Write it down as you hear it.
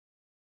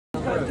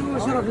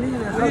شرف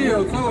لينا.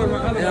 ايوه تصور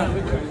معنا.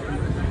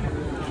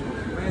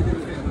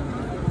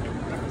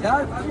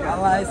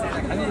 الله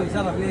يسعدك حبيبي،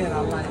 شرف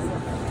لينا. الله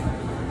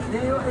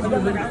يسعدك. ايوه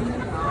اجمل عني.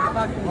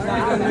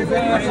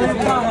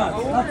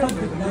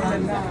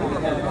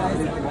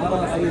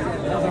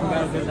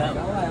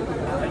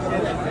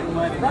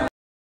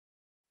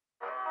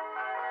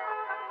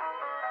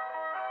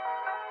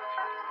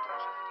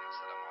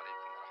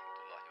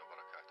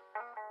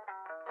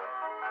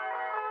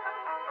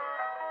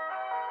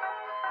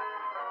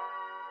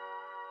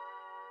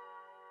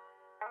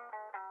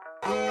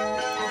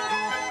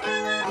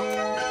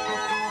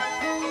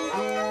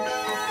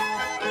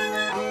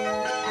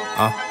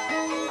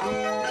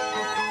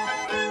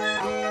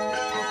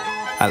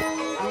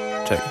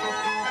 Check it.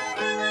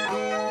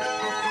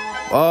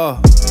 Oh,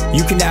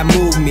 you cannot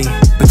move me.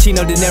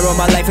 Pacino, De Niro,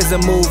 my life is a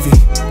movie.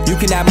 You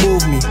cannot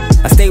move me.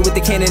 I stay with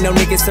the cannon, no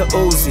niggas so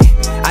Uzi.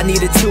 I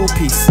need a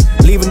two-piece.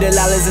 Leaving the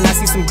lalas and I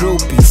see some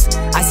groupies.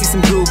 I see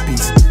some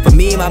groupies. For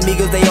me and my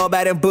amigos, they all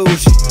bad and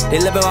bougie. They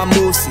living my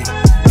moosey.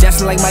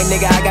 Jackson like my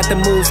nigga, I got the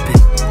moves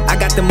beat. I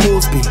got the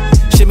moves beat.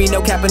 Shimmy,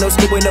 no cap and no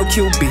scoop with no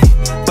QB.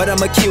 But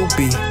I'm a QB.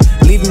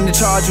 Leading the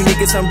charge, you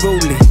niggas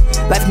unruly.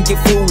 Life can get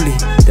fooly.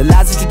 The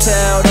lies that you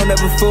tell don't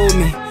ever fool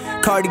me.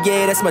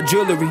 Cartier, that's my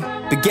jewelry.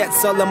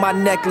 Baguettes all on my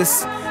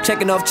necklace.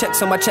 Checking off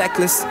checks on my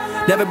checklist.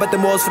 Never but the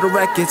morals for the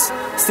records.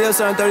 Still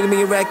selling 30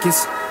 million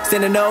records.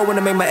 Standing no when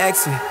I make my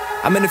exit.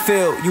 I'm in the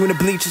field, you in the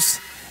bleachers.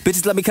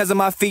 Bitches love me cause of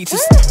my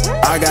features.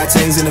 I got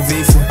chains in the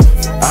FIFA.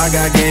 I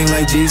got game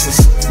like Jesus.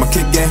 My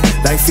kick game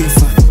like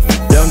FIFA.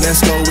 Young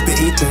let's go with the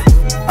ether.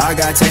 I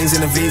got chains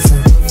in the FIFA.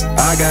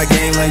 I got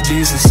game like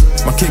Jesus.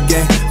 My kick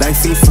game like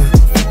FIFA.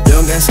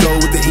 Young let's go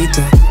with the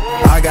ether.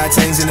 I got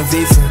chains in the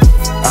FIFA.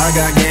 I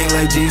got game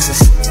like Jesus.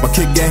 My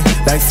kick game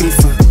like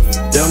FIFA.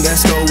 Young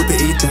let's go with the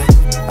ether.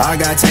 I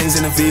got chains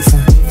in the FIFA.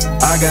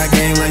 I got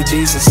game like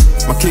Jesus.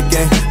 My kick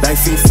game like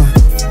FIFA.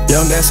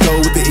 Young let's go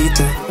with the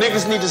ether.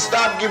 Niggas need to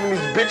stop giving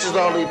these bitches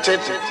all the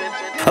attention.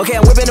 Okay,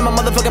 I'm whipping in my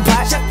motherfucking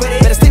pot.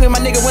 Better sting with my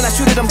nigga when I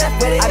shoot at him.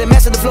 I done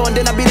master the floor and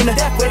then I beat him.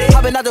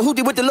 Popping out the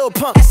hoodie with the little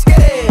pump.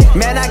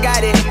 Man, I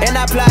got it and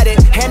I plot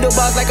it.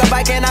 Handlebars like a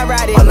bike and I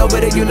ride it. All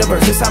over the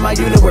universe, inside my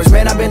universe.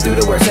 Man, I've been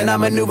through the worst and I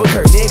maneuver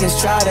curse. Niggas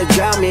try to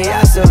drown me,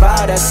 I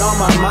survive, that's on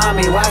my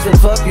mommy. Watch the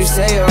fuck you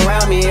say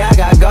around me. I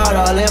got God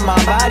all in my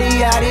body,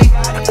 yaddy.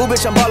 Ooh,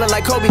 bitch, I'm ballin'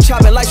 like Kobe,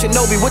 chopping like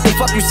Shinobi. What the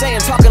fuck you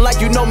saying? Talking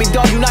like you know me,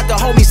 dog. You not the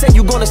homie. Say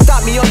you gonna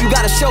stop me, oh, you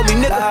gotta show me,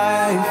 nigga.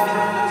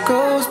 Life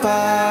goes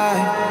by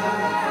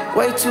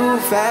way too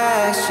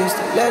fast, just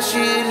to let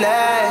shit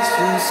last.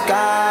 In the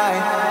sky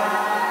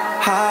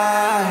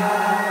high,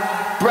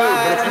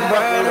 bright and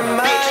burning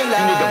my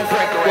life.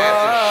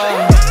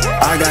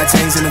 I got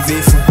chains in the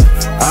FIFA.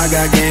 I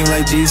got game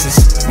like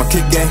Jesus. My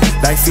kick game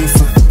like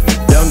FIFA.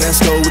 Young let's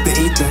go with the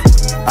ether.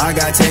 I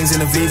got chains in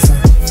the FIFA.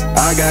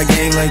 I got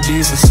game like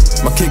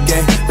Jesus. My kick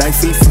game like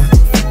FIFA.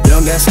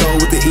 Young let's go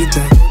with the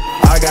ether.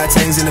 I got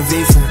chains in the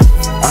FIFA.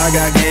 I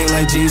got game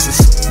like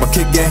Jesus. My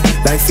kick game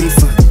like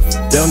FIFA.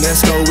 Young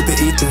let's go with the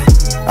ether.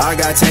 I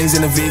got chains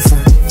in the FIFA.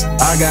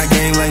 I got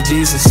game like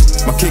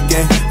Jesus. My kick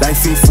game like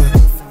FIFA.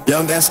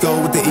 Young let's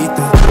go with the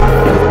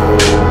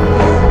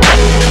ether.